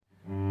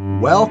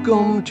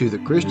Welcome to The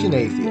Christian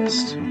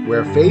Atheist,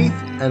 where faith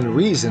and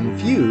reason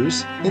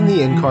fuse in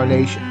the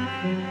Incarnation.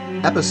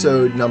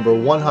 Episode number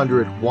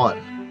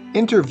 101.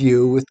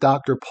 Interview with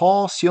Dr.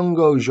 Paul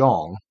Seungoh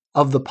Chung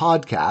of the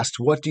podcast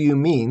What Do You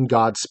Mean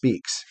God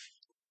Speaks?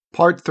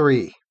 Part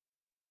 3.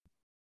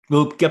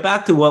 We'll get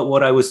back to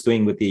what I was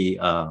doing with the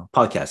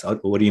podcast.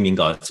 What do you mean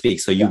God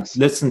speaks? So you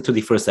listened to the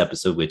first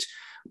episode, which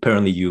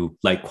apparently you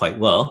like quite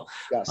well.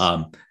 Yes.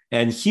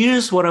 And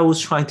here's what I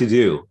was trying to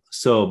do.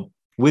 So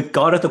with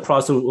God at the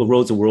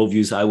Crossroads of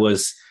Worldviews, I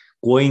was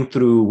going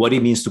through what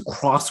it means to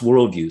cross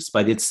worldviews,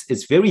 but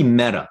it's very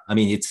meta. I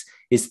mean,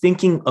 it's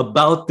thinking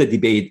about the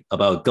debate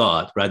about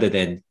God rather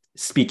than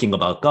speaking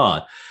about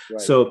God.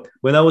 Right. So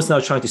when I was now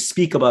trying to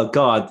speak about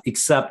God,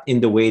 except in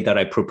the way that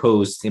I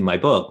proposed in my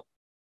book,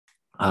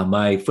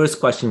 my first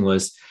question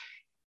was,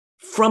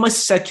 from a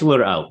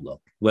secular outlook,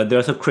 whether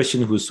there's a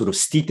Christian who's sort of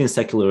steeped in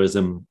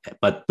secularism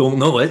but don't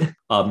know it,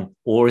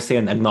 or say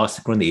an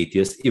agnostic or an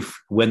atheist,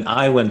 when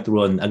I went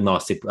through an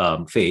agnostic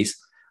phase,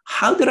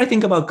 how did I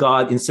think about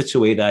God in such a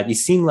way that it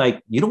seemed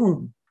like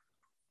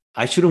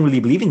I shouldn't really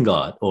believe in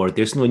God, or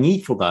there's no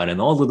need for God, and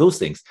all of those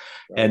things.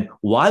 Right. And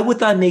why would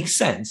that make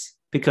sense?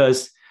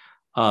 Because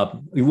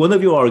one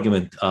of your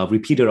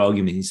repeated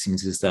arguments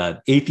is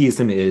that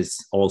atheism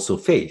is also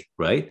faith,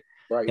 right?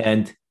 Right.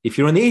 And if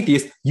you're an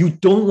atheist, you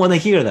don't want to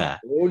hear that.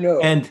 Oh, no.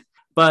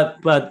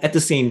 But at the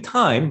same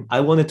time,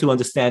 I wanted to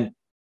understand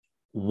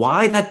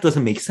why that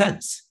doesn't make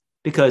sense.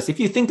 Because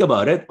if you think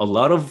about it, a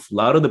lot of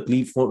the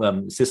belief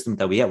system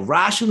that we have,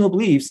 rational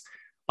beliefs,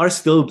 are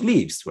still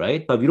beliefs,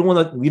 right? But we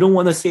don't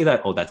want to say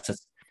that.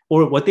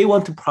 Or what they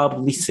want to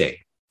probably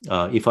say,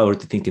 if I were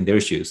to think in their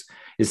shoes,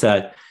 is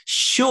that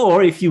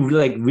sure, if you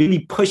really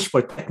push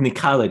for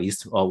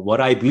technicalities,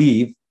 what I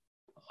believe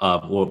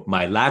or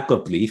my lack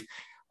of belief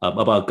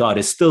about God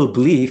is still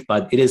belief,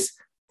 but it is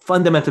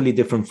fundamentally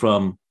different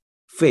from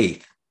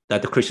faith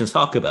that the Christians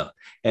talk about.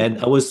 And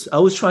I was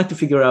trying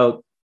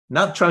to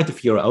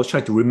I was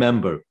trying to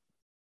remember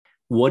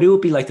what it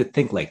would be like to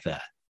think like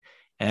that.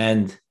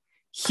 And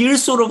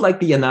here's sort of like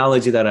the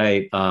analogy that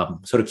I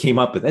sort of came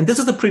up with. And this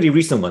is a pretty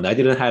recent one. I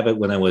didn't have it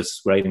when I was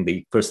writing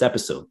the first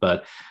episode,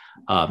 but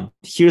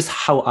here's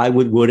how I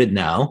would word it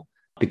now,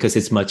 because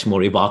it's much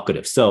more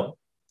evocative. So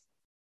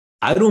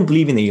I don't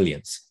believe in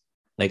aliens.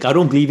 I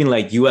don't believe in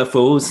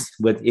UFOs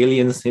with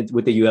aliens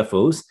with the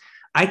UFOs.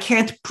 I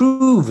can't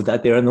prove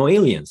that there are no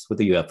aliens with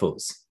the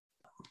UFOs.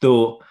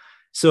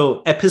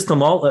 So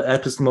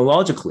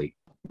epistemologically,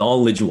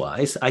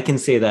 knowledge-wise, I can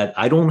say that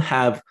I don't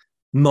have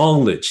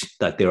knowledge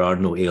that there are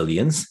no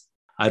aliens.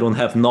 I don't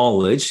have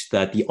knowledge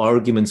that the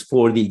arguments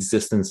for the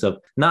existence of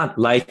not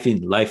life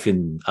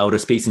in outer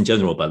space in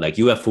general, but like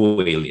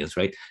UFO aliens,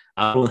 right?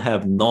 I don't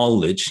have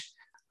knowledge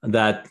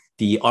that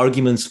the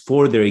arguments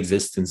for their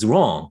existence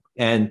wrong.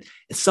 And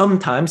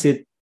sometimes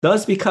it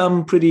does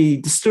become pretty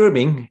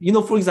disturbing.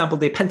 For example,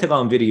 the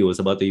Pentagon videos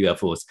about the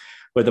UFOs,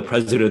 where the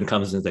president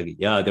comes and is like,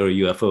 yeah, there are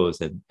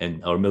UFOs,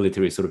 and our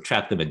military sort of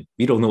track them, and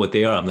we don't know what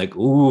they are. I'm like,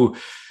 ooh,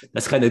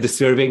 that's kind of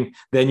disturbing.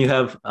 Then you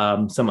have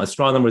some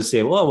astronomers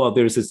say, well,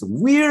 there's this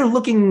weird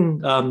looking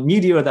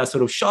meteor that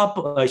sort of shot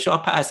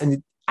past, and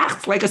it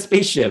acts like a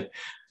spaceship,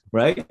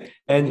 right?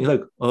 And you're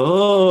like,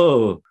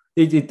 oh,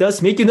 it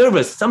does make you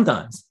nervous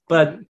sometimes,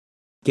 but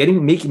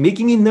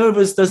making me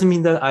nervous doesn't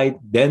mean that I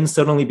then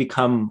suddenly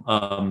become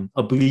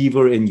a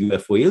believer in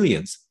UFO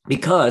aliens,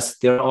 because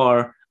there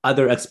are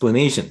other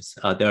explanations.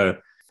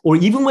 Or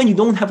even when you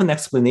don't have an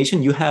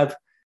explanation, you have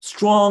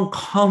strong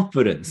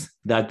confidence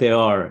that there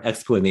are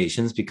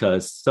explanations,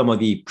 because some of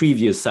the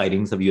previous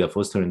sightings of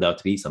UFOs turned out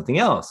to be something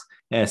else.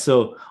 And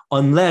so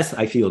unless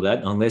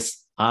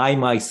I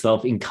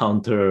myself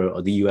encounter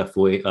the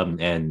UFO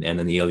and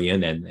an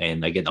alien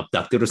and I get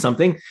abducted or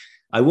something,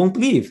 I won't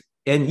believe.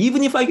 And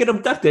even if I get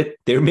abducted,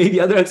 there may be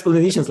other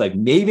explanations, like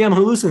maybe I'm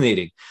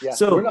hallucinating. Yeah,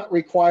 so we're not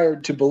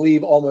required to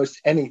believe almost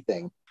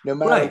anything, no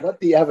matter what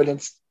the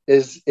evidence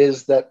is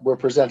that we're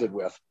presented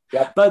with.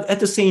 Yep. But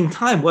at the same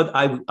time, what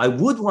I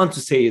would want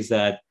to say is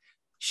that,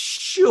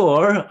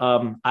 sure,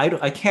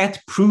 I can't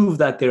prove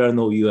that there are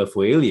no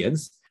UFO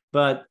aliens,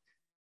 but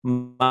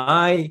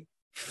my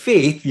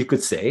faith, you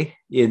could say,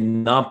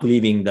 in not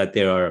believing that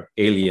there are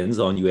aliens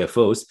on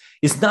UFOs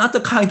is not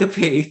the kind of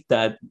faith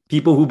that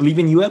people who believe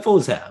in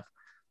UFOs have.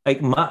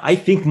 I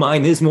think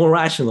mine is more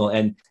rational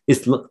and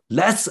is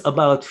less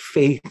about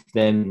faith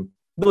than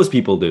those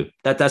people do.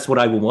 That's what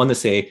I would want to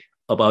say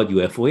about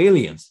UFO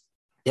aliens.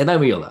 And I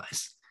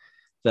realize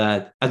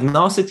that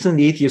agnostics and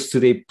atheists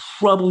today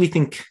probably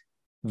think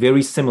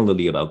very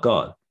similarly about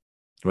God,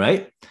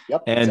 right?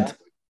 Yep,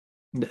 exactly.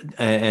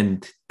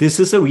 And this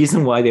is a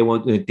reason why they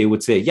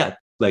would say, yeah,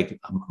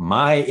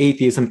 my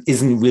atheism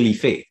isn't really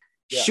faith.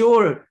 Yeah.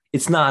 Sure,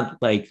 it's not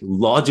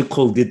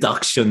logical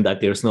deduction that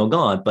there's no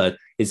God, but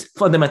it's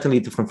fundamentally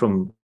different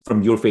from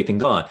your faith in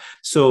God.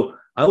 So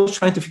I was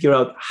trying to figure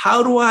out,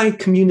 how do I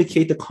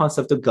communicate the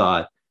concept of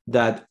God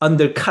that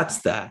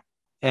undercuts that?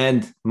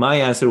 And my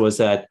answer was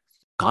that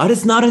God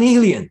is not an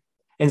alien.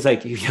 And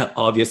it's yeah,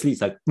 obviously.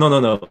 It's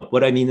no.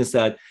 What I mean is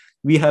that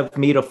we have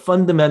made a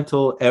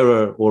fundamental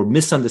error or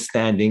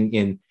misunderstanding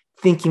in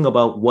thinking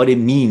about what it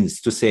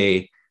means to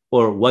say,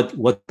 or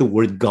what the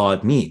word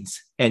God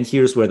means. And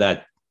here's where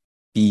that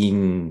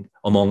being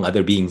among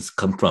other beings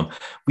come from.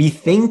 We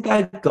think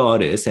that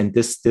God is, and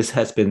this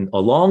has been a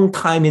long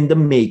time in the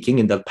making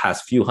in the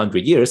past few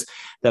hundred years,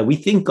 that we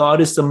think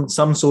God is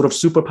some sort of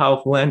super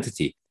powerful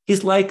entity.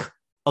 He's like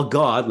a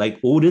god like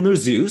Odin or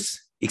Zeus,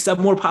 except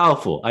more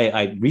powerful.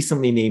 I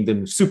recently named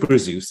him Super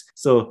Zeus.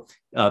 So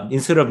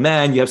instead of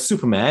man, you have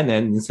Superman,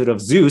 and instead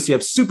of Zeus, you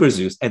have Super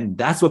Zeus. And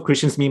that's what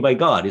Christians mean by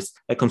God. It's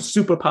like a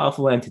super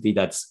powerful entity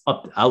that's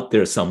out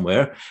there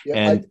somewhere. Yeah,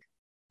 and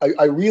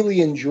I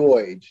really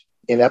enjoyed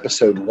in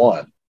episode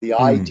 1 the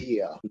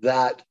idea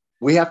that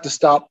we have to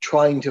stop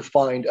trying to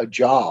find a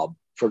job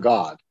for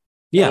God.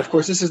 Yeah. And of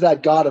course, this is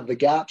that God of the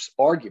gaps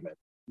argument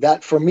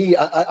that for me,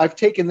 I've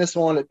taken this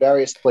on at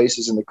various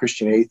places in the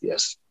Christian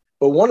Atheist.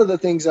 But one of the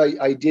things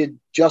I did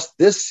just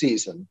this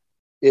season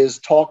is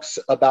talks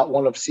about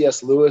one of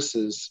C.S.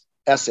 Lewis's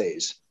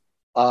essays.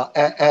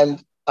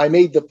 And I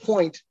made the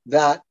point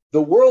that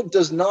the world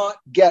does not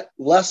get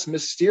less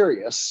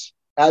mysterious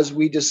as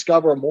we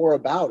discover more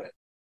about it.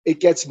 It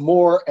gets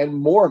more and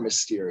more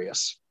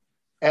mysterious.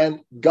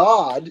 And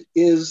God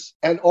is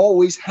and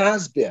always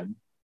has been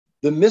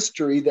the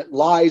mystery that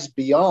lies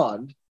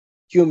beyond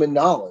human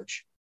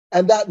knowledge.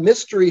 And that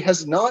mystery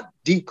has not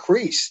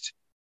decreased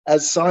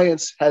as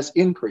science has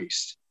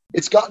increased.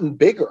 It's gotten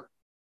bigger.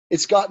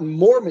 It's gotten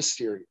more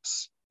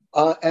mysterious.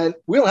 And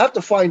we don't have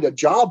to find a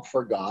job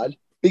for God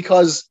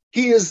because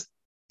he is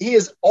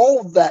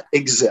all that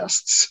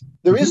exists.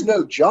 There is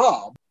no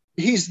job.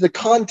 He's the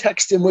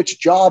context in which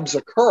jobs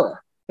occur.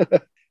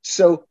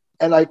 So,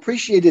 and I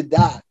appreciated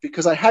that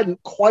because I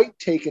hadn't quite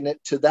taken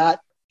it to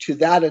that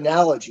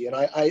analogy. And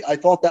I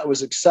thought that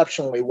was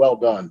exceptionally well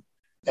done.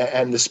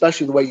 And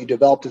especially the way you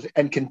developed it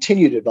and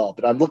continue to develop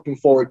it. I'm looking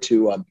forward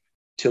to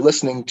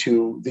listening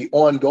to the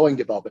ongoing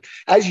development.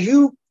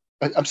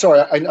 I'm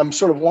sorry, I'm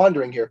sort of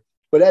wandering here,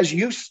 but as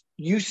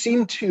you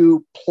seem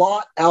to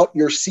plot out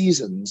your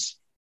seasons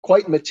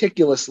quite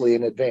meticulously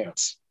in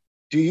advance.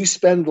 Do you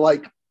spend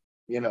a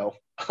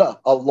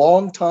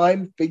long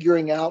time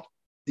figuring out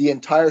the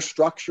entire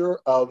structure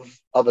of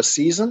a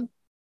season?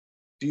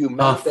 Do you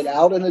map it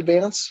out in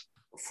advance?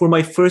 For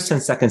my first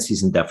and second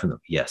season,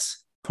 definitely,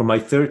 yes. For my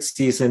third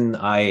season,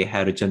 I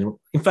had a general...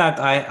 In fact,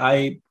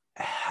 I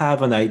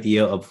have an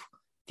idea of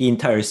the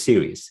entire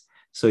series.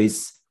 So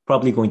it's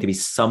probably going to be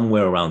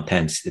somewhere around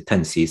 10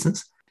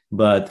 seasons.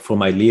 But for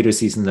my later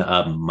season,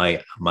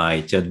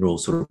 my general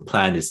sort of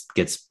plan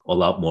gets a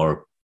lot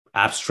more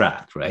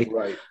abstract, right?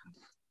 Right.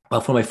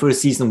 But for my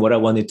first season, what I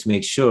wanted to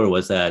make sure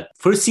was that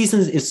first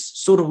season is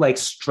sort of like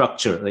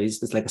structure.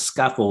 It's like a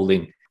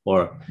scaffolding,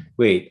 or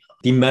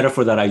the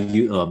metaphor that I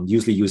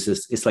usually use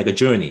is like a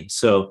journey.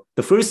 So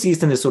the first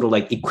season is sort of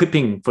like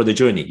equipping for the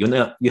journey.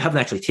 You haven't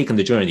actually taken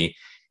the journey.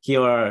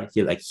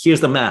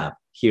 Here's the map.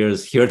 Here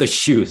are the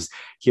shoes.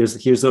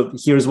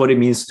 Here's what it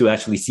means to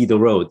actually see the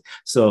road.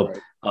 So right.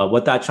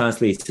 What that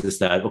translates is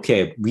that,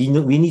 okay, we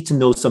need to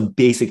know some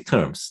basic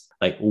terms.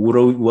 Like, what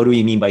do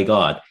we mean by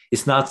God?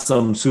 It's not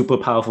some super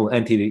powerful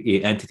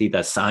entity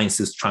that science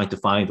is trying to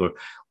find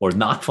or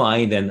not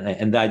find,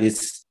 and that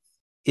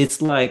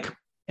it's like,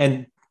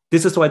 and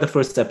this is why the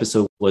first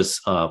episode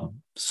was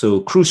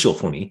so crucial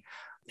for me,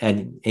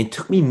 and it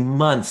took me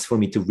months for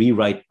me to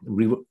rewrite,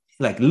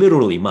 like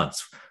literally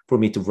months for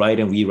me to write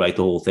and rewrite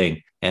the whole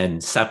thing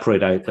and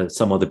separate out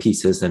some of the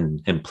pieces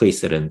and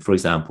place it in. For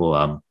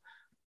example,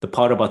 the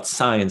part about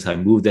science, I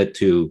moved it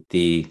to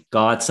the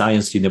God,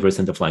 science, universe,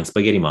 and the flying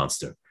spaghetti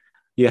monster.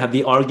 You have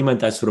the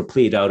argument that sort of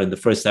played out in the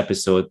first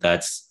episode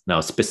that's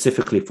now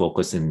specifically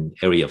focused in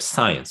area of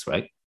science,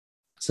 right?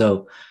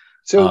 So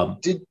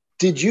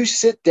did you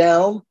sit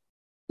down,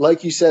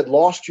 like you said,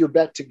 lost your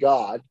bet to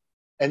God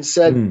and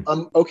said,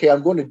 I'm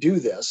going to do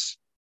this.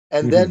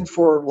 And then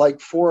for like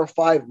 4 or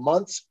 5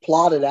 months,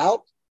 plot it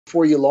out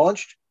before you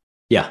launched?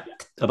 Yeah,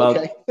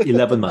 about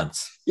 11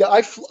 months.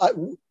 Yeah,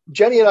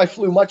 Jenny and I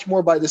flew much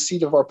more by the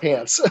seat of our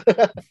pants.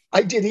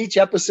 I did each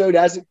episode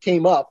as it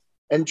came up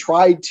and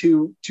tried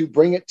to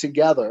bring it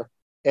together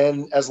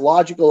in as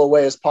logical a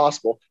way as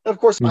possible. And of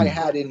course, I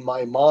had in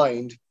my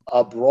mind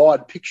a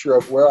broad picture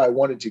of where I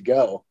wanted to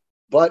go.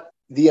 But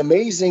the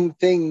amazing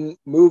thing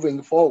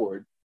moving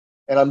forward,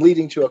 and I'm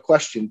leading to a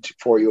question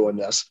for you on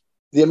this,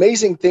 the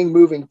amazing thing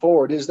moving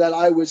forward is that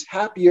I was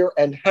happier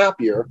and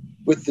happier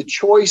with the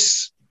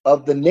choice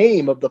of the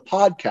name of the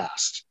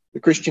podcast, The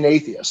Christian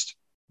Atheist,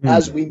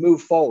 as we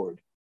move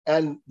forward.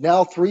 And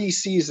now 3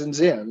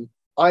 seasons in,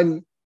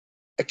 I'm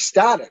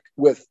ecstatic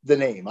with the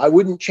name. I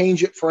wouldn't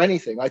change it for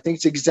anything. I think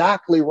it's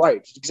exactly right.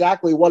 It's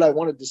exactly what I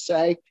wanted to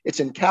say. It's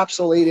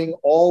encapsulating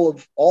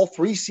all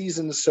 3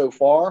 seasons so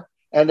far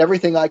and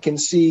everything I can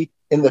see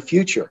in the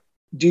future.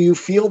 Do you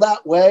feel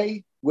that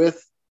way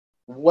with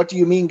What Do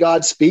You Mean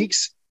God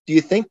Speaks? Do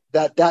you think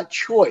that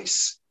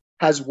choice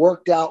has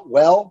worked out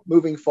well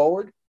moving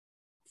forward?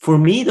 For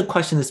me, the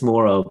question is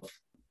more of,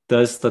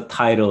 does the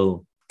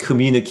title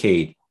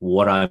communicate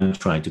what I'm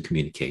trying to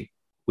communicate?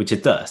 Which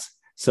it does.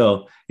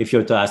 So if you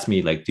were to ask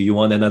me, like, do you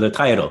want another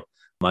title?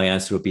 My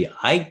answer would be,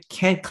 I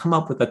can't come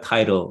up with a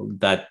title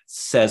that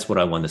says what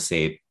I want to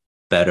say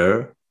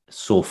better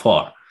so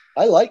far.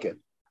 I like it.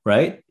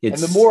 Right? And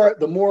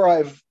the more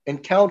I've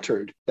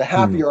encountered, the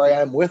happier I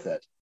am with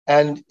it.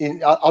 And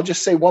I'll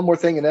just say one more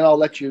thing, and then I'll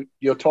let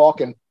you'll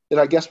talk, and then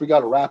I guess we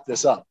got to wrap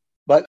this up.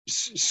 But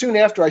soon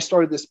after I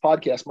started this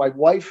podcast, my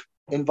wife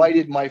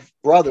invited my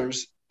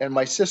brothers and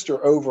my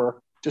sister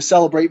over to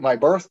celebrate my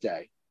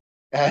birthday.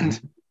 And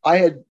I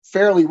had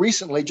fairly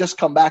recently just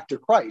come back to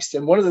Christ.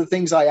 And one of the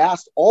things I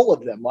asked all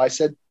of them, I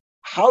said,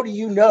 how do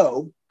you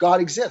know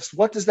God exists?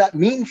 What does that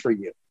mean for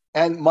you?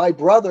 And my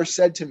brother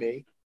said to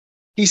me,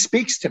 he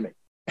speaks to me.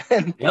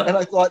 And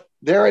I thought,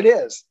 there it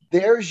is.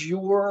 There's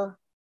your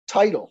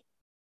title.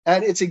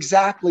 And it's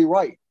exactly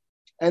right.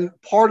 And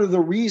part of the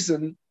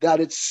reason that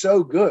it's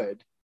so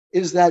good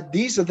is that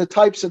these are the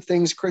types of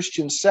things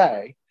Christians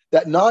say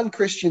that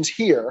non-Christians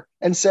hear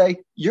and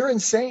say, you're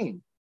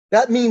insane.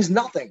 That means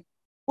nothing.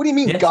 What do you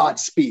mean God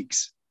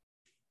speaks?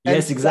 And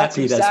yes,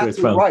 exactly. That's where it's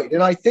from. Right.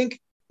 And I think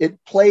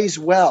it plays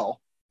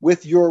well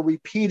with your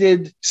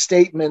repeated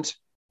statement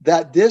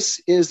that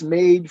this is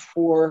made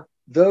for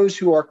those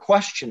who are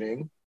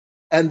questioning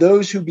and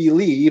those who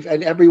believe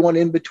and everyone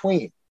in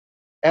between.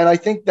 And I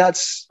think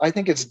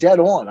it's dead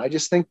on. I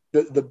just think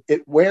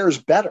it wears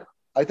better.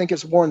 I think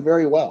it's worn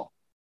very well.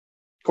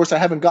 Of course, I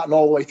haven't gotten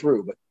all the way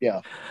through, but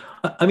yeah.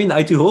 I mean,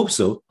 I do hope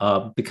so,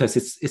 because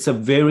it's a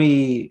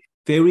very,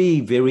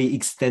 very, very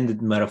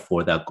extended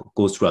metaphor that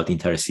goes throughout the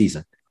entire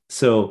season.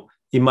 So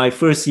in my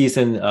first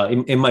season,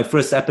 in my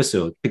first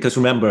episode, because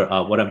remember,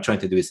 what I'm trying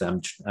to do is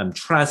I'm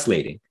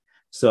translating.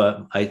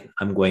 So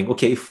I'm going,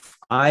 okay, if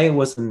I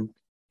wasn't,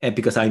 and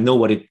because I know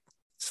what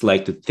it's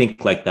like to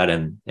think like that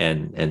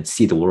and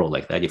see the world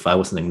like that. If I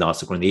was an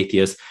agnostic or an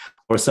atheist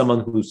or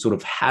someone who sort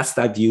of has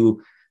that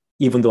view,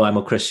 even though I'm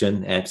a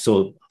Christian, and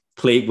so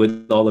plagued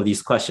with all of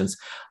these questions,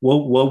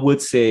 what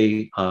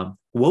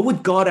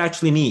would God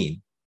actually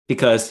mean?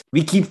 Because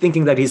we keep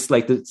thinking that he's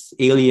like this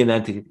alien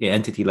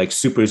entity like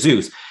Super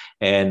Zeus.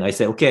 And I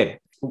said, okay,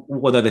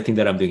 one other thing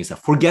that I'm doing is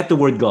forget the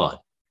word God,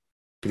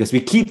 because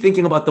we keep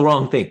thinking about the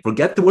wrong thing.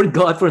 Forget the word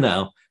God for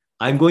now.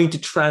 I'm going to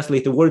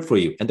translate the word for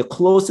you. And the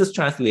closest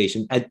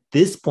translation at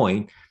this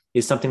point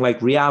is something like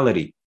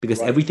reality,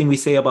 because everything we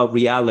say about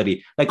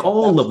reality, like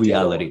all of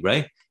reality,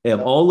 right?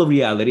 All of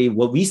reality,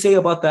 what we say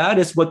about that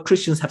is what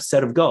Christians have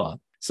said of God.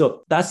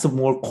 So that's the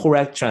more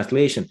correct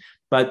translation.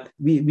 But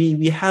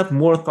we have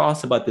more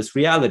thoughts about this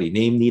reality,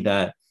 namely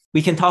that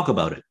we can talk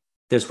about it.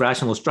 There's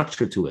rational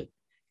structure to it.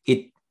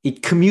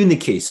 It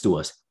communicates to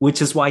us,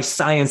 which is why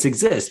science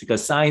exists,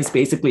 because science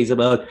basically is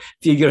about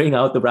figuring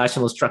out the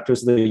rational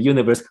structures of the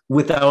universe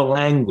with our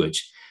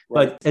language.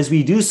 Right. But as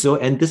we do so,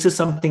 and this is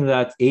something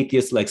that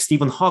atheists like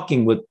Stephen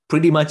Hawking would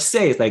pretty much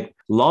say, it's like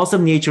laws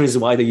of nature is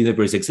why the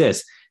universe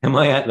exists. And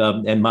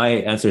my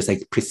answer is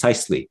like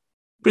precisely.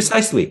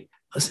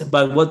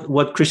 But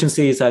what Christians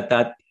say is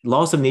that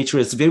laws of nature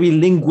is very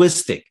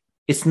linguistic.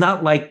 It's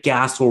not like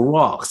gas or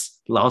rocks.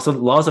 Laws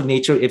of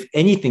nature, if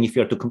anything, if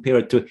you are to compare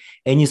it to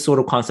any sort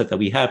of concept that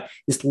we have,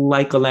 is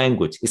like a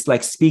language. It's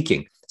like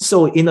speaking.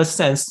 So in a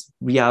sense,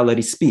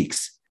 reality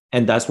speaks.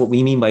 And that's what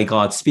we mean by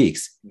God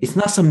speaks. It's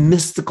not some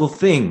mystical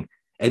thing,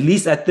 at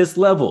least at this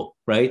level,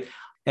 right?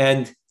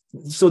 And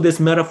so this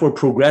metaphor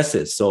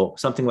progresses. So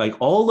something like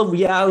all of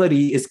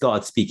reality is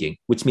God speaking,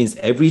 which means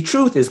every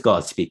truth is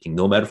God speaking,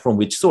 no matter from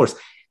which source.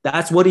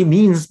 That's what it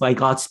means by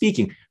God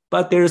speaking.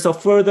 But there's a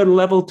further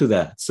level to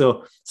that.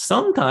 So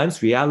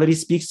sometimes reality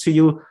speaks to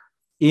you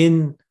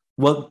in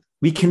what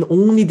we can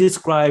only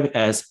describe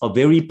as a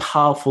very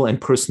powerful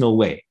and personal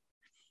way.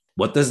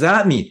 What does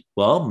that mean?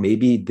 Well,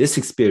 maybe this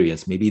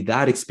experience, maybe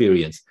that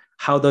experience.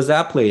 How does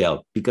that play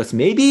out? Because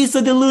maybe it's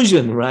a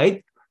delusion,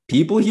 right?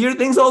 People hear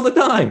things all the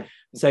time.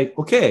 It's like,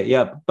 okay,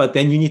 yeah, but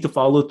then you need to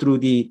follow through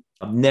the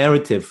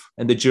narrative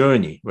and the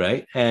journey,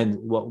 right? And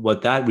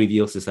what that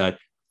reveals is that,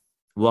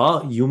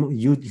 well,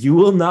 you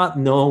will not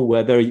know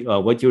whether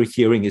what you're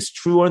hearing is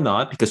true or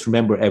not, because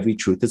remember, every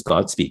truth is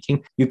God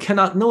speaking. You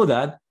cannot know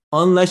that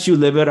unless you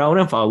live it out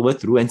and follow it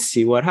through and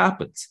see what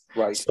happens.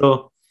 Right.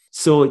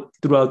 So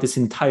throughout this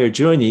entire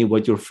journey,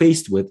 what you're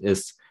faced with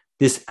is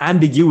this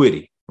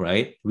ambiguity,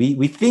 right?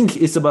 We think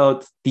it's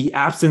about the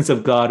absence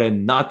of God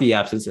and not the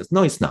absence of,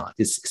 no, it's not.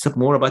 It's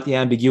more about the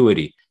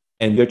ambiguity.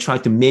 And we're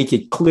trying to make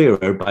it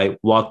clearer by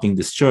walking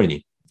this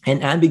journey.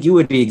 And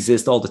ambiguity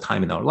exists all the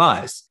time in our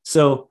lives.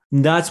 So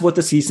that's what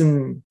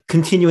the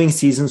continuing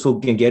seasons will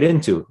get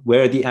into,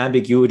 where the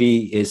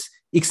ambiguity is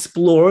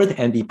explored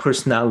and the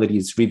personality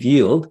is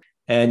revealed.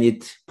 And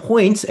it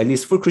points, at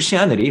least for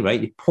Christianity,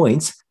 right? It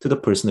points to the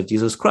person of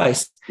Jesus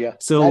Christ. Yeah.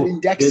 So that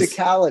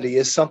indexicality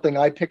is something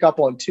I pick up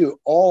on too,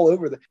 all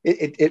over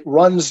it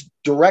runs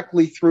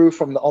directly through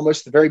from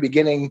almost the very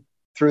beginning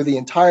through the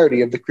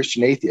entirety of the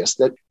Christian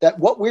atheist, that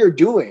what we're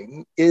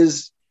doing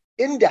is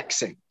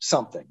indexing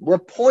something. We're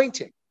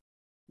pointing.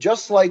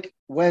 Just like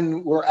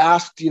when we're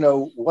asked,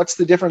 what's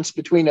the difference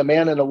between a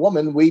man and a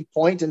woman, we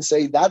point and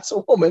say, that's a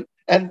woman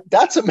and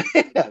that's a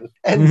man.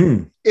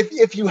 And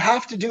if you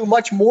have to do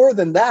much more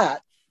than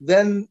that,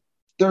 then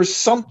there's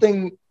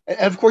something, and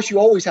of course you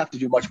always have to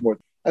do much more.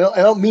 I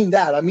don't mean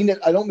that.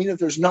 I don't mean that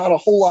there's not a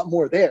whole lot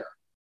more there,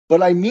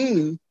 but I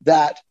mean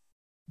that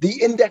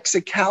the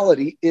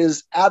indexicality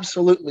is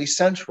absolutely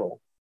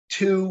central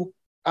to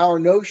our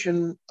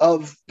notion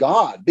of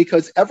God,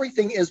 because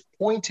everything is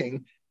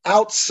pointing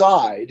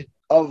outside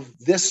of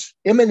this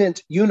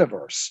immanent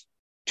universe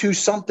to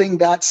something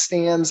that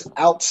stands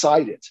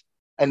outside it.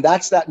 And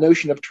that's that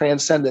notion of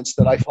transcendence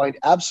that I find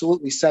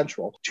absolutely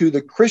central to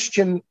the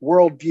Christian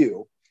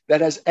worldview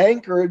that has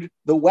anchored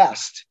the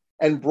West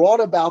and brought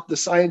about the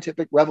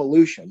scientific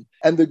revolution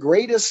and the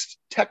greatest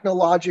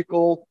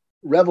technological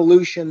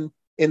revolution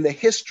in the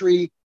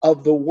history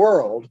of the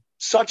world,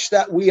 such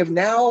that we have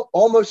now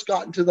almost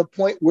gotten to the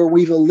point where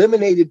we've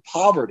eliminated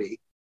poverty.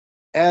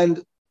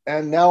 And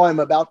now I'm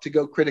about to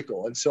go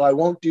critical, and so I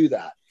won't do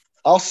that.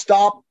 I'll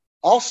stop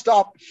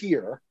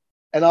here,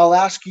 and I'll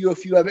ask you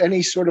if you have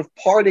any sort of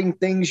parting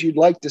things you'd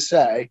like to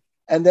say,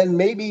 and then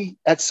maybe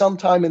at some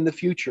time in the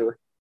future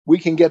we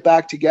can get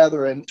back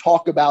together and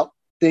talk about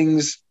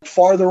things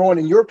farther on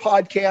in your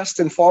podcast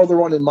and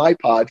farther on in my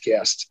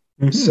podcast.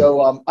 Mm-hmm.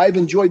 So I've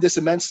enjoyed this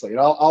immensely, and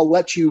I'll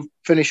let you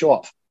finish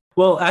off.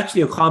 Well,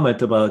 actually, a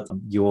comment about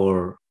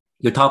your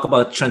talk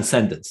about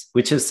transcendence,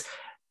 which is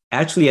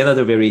actually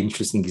another very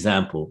interesting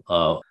example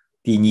of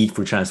the need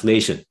for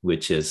translation,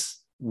 which is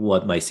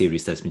what my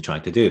series has been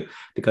trying to do.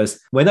 Because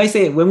when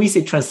we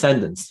say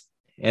transcendence,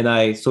 and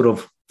I sort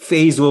of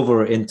phase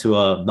over into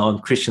a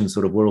non-Christian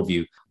sort of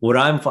worldview, what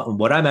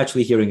I'm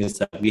actually hearing is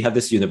that we have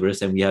this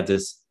universe and we have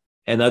this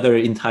another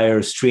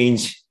entire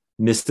strange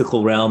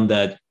mystical realm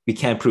that we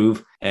can't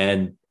prove,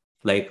 and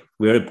like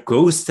where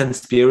ghosts and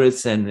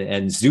spirits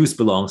and Zeus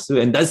belongs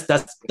to, and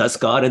that's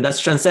God, and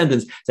that's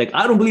transcendence. It's like,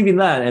 I don't believe in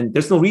that, and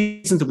there's no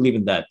reason to believe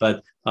in that.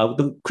 But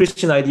the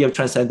Christian idea of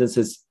transcendence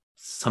is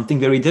something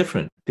very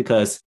different,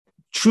 because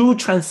true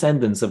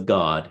transcendence of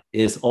God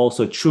is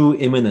also true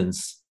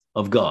immanence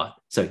of God.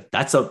 So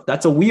that's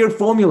a weird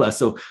formula.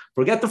 So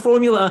forget the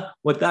formula.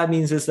 What that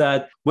means is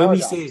that when we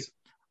say,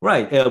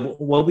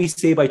 what we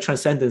say by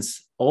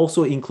transcendence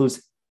also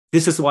includes,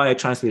 this is why I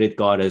translated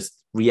God as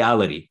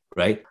reality,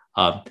 right?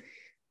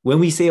 When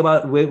we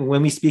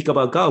speak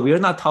about God, we are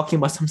not talking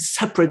about some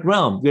separate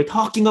realm. We're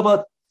talking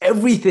about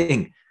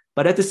everything,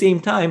 but at the same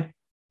time,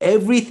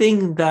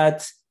 everything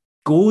that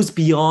goes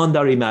beyond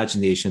our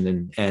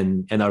imagination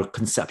and our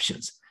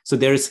conceptions. So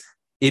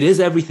it is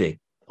everything,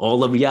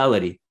 all of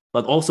reality,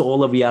 but also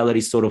all of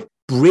reality sort of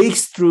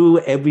breaks through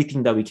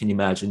everything that we can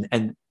imagine.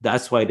 And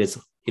that's why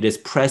it is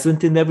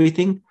present in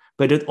everything,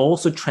 but it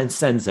also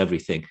transcends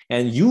everything.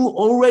 And you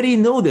already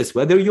know this,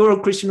 whether you're a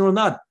Christian or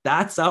not.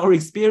 That's our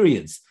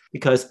experience,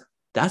 because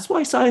that's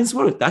why science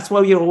works. That's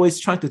why we are always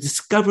trying to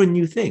discover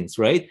new things,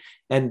 right?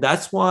 And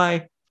that's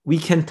why we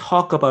can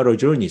talk about our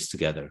journeys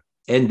together.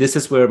 And this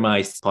is where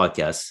my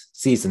podcast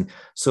season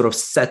sort of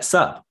sets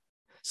up,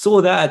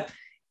 so that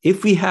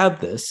if we have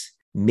this,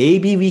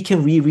 maybe we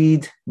can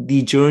reread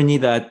the journey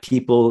that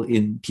people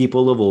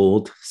of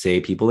old, say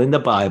people in the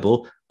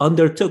Bible,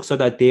 undertook, so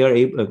that they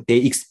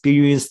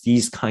experience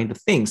these kind of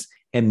things.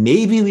 And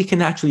maybe we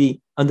can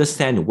actually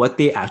understand what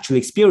they actually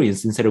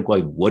experienced, instead of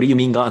going, what do you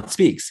mean God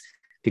speaks?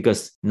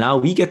 Because now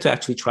we get to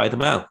actually try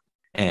them out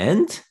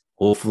and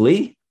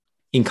hopefully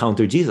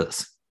encounter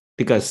Jesus,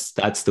 because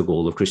that's the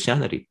goal of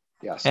Christianity.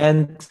 Yes.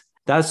 And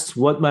that's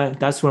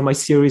where my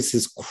series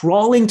is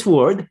crawling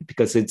toward,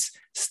 because it's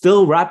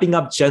still wrapping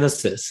up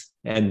Genesis.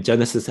 And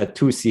Genesis had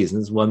 2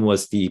 seasons. One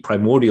was the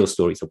primordial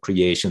stories of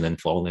creation and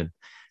fall and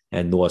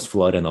Noah's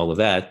flood and all of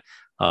that,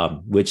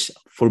 which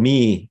for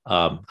me,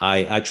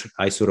 I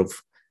sort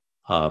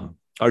of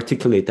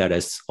articulate that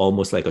as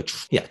almost like a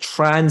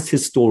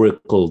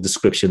trans-historical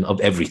description of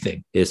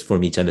everything, is for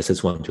me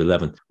Genesis 1 to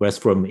 11. Whereas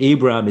from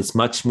Abraham, it's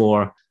much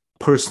more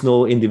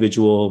personal,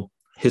 individual,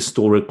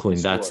 historical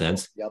in that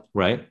sense, yep.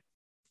 Right?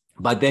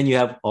 But then you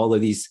have all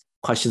of these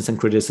questions and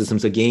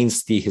criticisms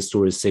against the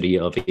historicity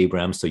of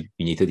Abraham, so you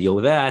need to deal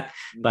with that.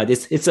 But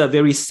it's a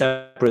very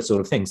separate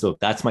sort of thing. So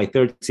that's my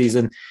 3rd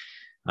season.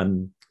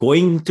 I'm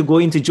going to go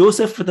into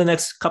Joseph for the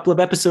next couple of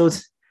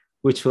episodes,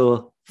 which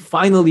will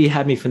finally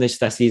have me finish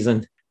that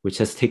season, which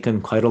has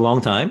taken quite a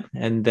long time,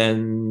 and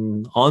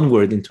then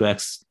onward into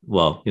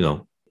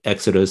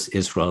Exodus,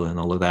 Israel, and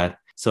all of that.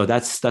 So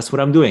that's what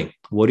I'm doing.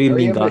 What do you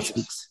mean God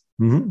speaks?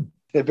 Mm-hmm.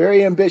 They're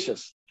very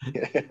ambitious.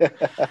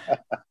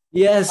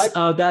 Yes,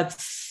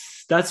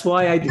 that's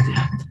why I did.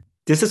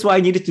 This is why I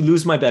needed to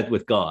lose my bet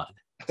with God.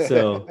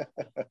 So,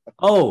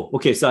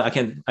 okay. So I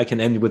can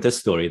end with this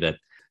story then.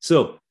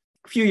 So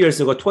a few years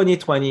ago,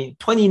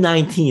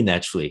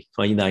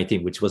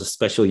 2019, which was a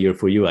special year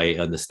for you, I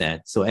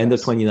understand. So end of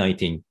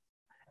 2019,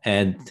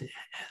 and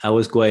I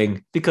was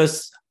going,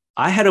 because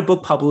I had a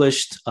book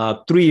published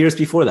 3 years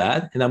before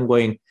that, and I'm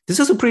going, this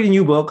is a pretty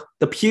new book.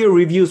 The peer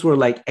reviews were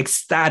like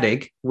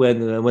ecstatic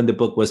when the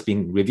book was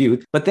being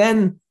reviewed, but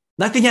then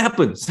nothing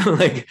happened. So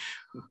like,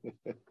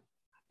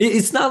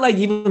 it's not like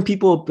even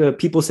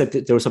people said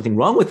that there was something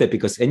wrong with it,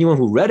 because anyone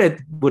who read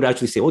it would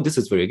actually say, oh, this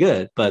is very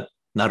good, but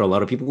not a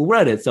lot of people who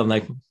read it. So I'm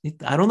like,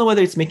 I don't know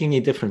whether it's making any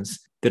difference.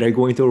 Did I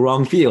go into a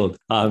wrong field?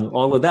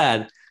 All of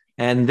that.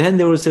 And then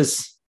there was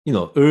this,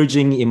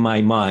 urging in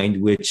my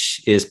mind,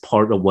 which is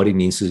part of what it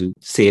means to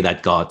say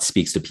that God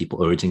speaks to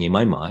people, urging in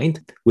my mind,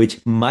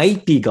 which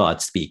might be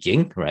God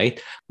speaking,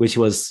 right? Which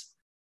was,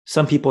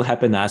 some people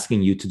have been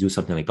asking you to do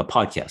something like a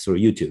podcast or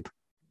YouTube.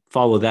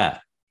 Follow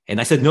that.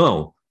 And I said,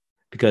 no,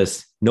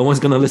 because no one's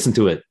going to listen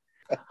to it.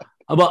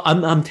 Well,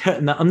 I'm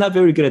not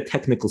very good at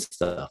technical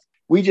stuff.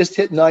 We just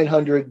hit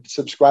 900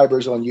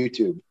 subscribers on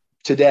YouTube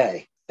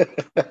today.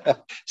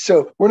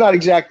 So we're not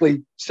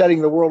exactly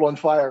setting the world on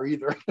fire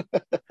either.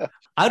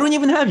 I don't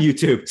even have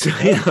YouTube.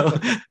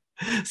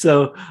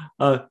 So,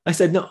 I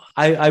said, no,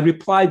 I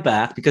replied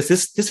back because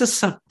this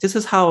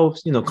is how,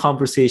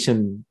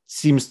 conversation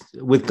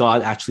with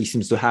God actually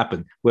seems to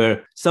happen,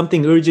 where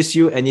something urges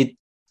you and it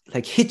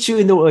like hit you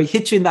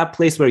in that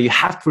place where you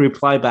have to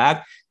reply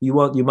back. You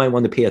might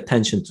want to pay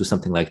attention to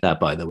something like that,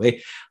 by the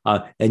way.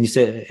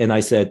 And I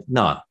said,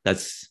 no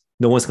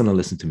one's going to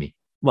listen to me.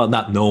 Well,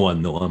 not no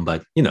one,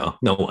 but no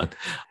one.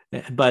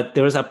 But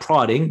there was a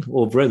prodding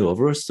over and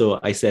over. So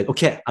I said,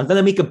 okay, I'm going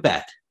to make a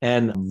bet.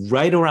 And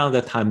right around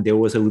that time, there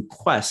was a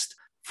request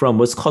from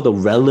what's called a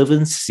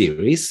relevance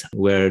series,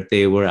 where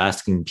they were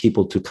asking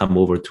people to come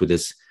over to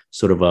this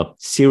sort of a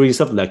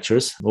series of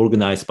lectures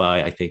organized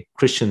by, I think,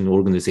 Christian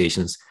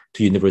organizations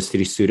to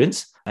university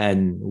students.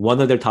 And one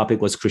of their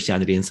topic was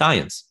Christianity and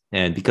science.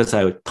 And because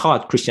I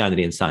taught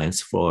Christianity and science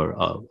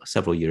for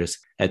several years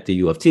at the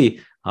U of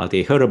T,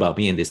 they heard about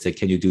me and they said,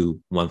 can you do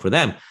one for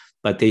them?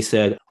 But they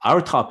said, our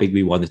topic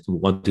we want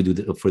to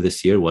do for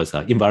this year was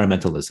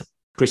environmentalism,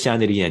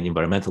 Christianity and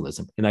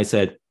environmentalism. And I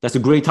said, that's a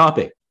great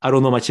topic. I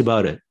don't know much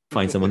about it.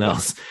 Find someone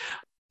else.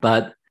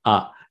 But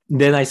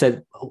then I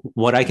said,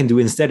 what I can do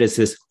instead is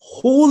this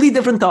wholly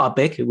different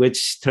topic,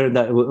 which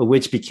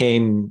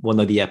became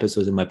one of the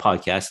episodes in my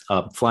podcast,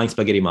 Flying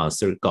Spaghetti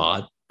Monster,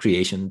 God,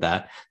 creation,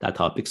 that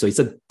topic. So it's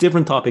a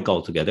different topic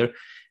altogether.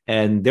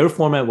 And their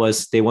format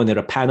was, they wanted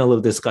a panel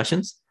of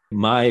discussions.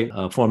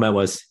 My format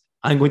was,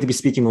 I'm going to be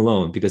speaking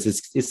alone because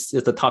it's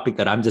a topic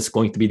that I'm just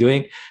going to be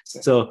doing.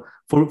 So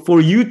for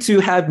you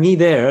to have me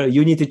there,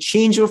 you need to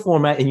change your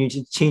format and you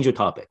need to change your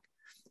topic.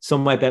 So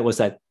my bet was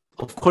that,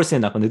 of course, they're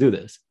not going to do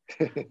this.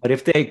 But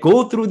if they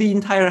go through the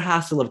entire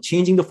hassle of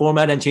changing the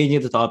format and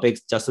changing the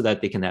topics just so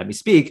that they can have me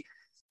speak,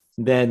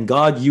 then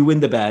God, you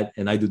win the bet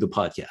and I do the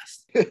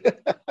podcast.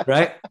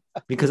 Right?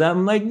 Because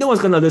I'm like, no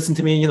one's going to listen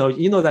to me.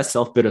 You know that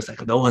self-bitter, it's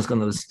like, no one's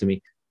going to listen to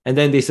me. And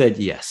then they said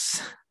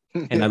yes.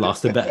 And I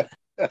lost the bet.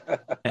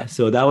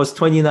 So that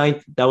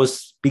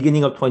was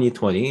beginning of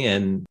 2020.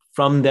 And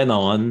from then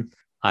on,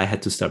 I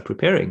had to start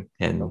preparing.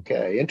 And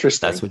okay,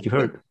 interesting. That's what you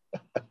heard.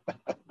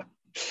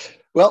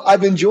 Well,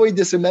 I've enjoyed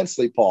this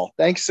immensely, Paul.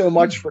 Thanks so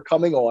much for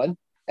coming on.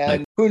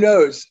 And who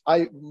knows,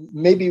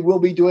 maybe we'll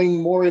be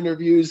doing more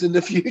interviews in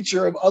the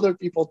future of other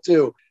people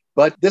too.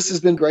 But this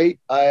has been great.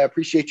 I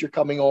appreciate your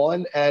coming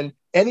on. And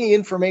any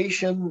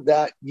information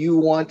that you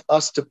want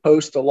us to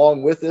post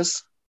along with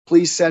this,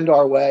 please send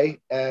our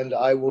way. And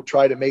I will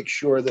try to make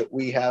sure that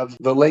we have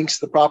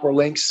the proper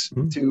links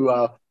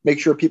to make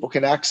sure people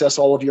can access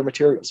all of your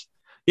materials.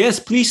 Yes,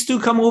 please do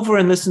come over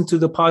and listen to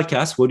the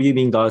podcast. What do you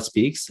mean God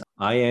speaks?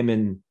 I am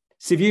in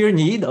severe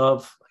need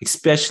of,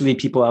 especially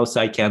people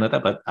outside Canada,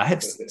 but I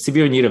have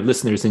severe need of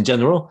listeners in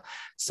general.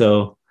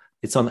 So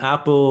it's on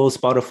Apple,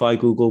 Spotify,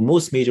 Google,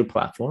 most major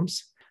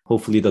platforms.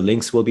 Hopefully the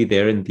links will be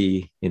there in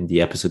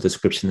the episode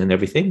description and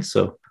everything.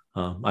 So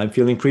I'm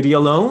feeling pretty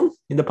alone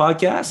in the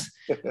podcast.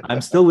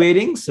 I'm still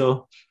waiting.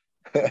 So,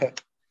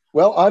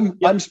 well,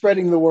 I'm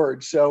spreading the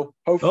word. So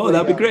hopefully,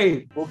 that'd be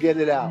great. We'll get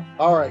it out.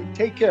 All right,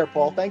 take care,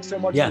 Paul. Thanks so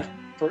much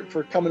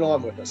for coming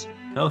on with us.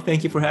 Oh,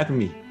 thank you for having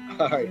me.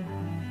 All right.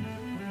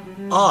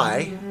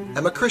 I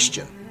am a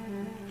Christian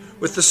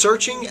with the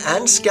searching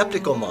and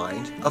skeptical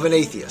mind of an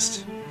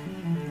atheist.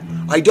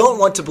 I don't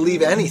want to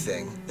believe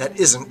anything that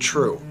isn't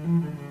true.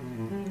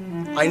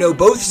 I know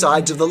both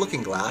sides of the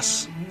looking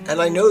glass, and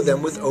I know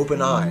them with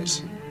open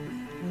eyes.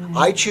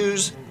 I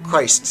choose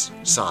Christ's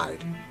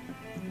side.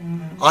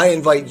 I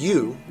invite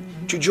you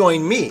to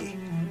join me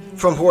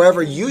from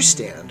wherever you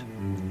stand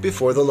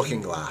before the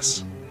looking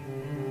glass.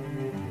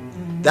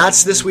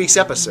 That's this week's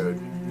episode.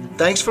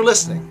 Thanks for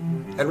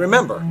listening. And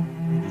remember,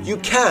 you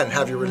can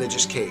have your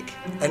religious cake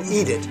and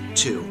eat it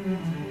too.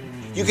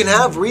 You can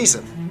have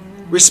reason,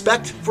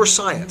 respect for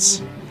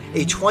science,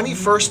 a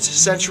 21st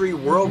century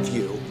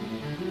worldview,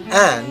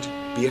 and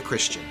be a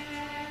Christian.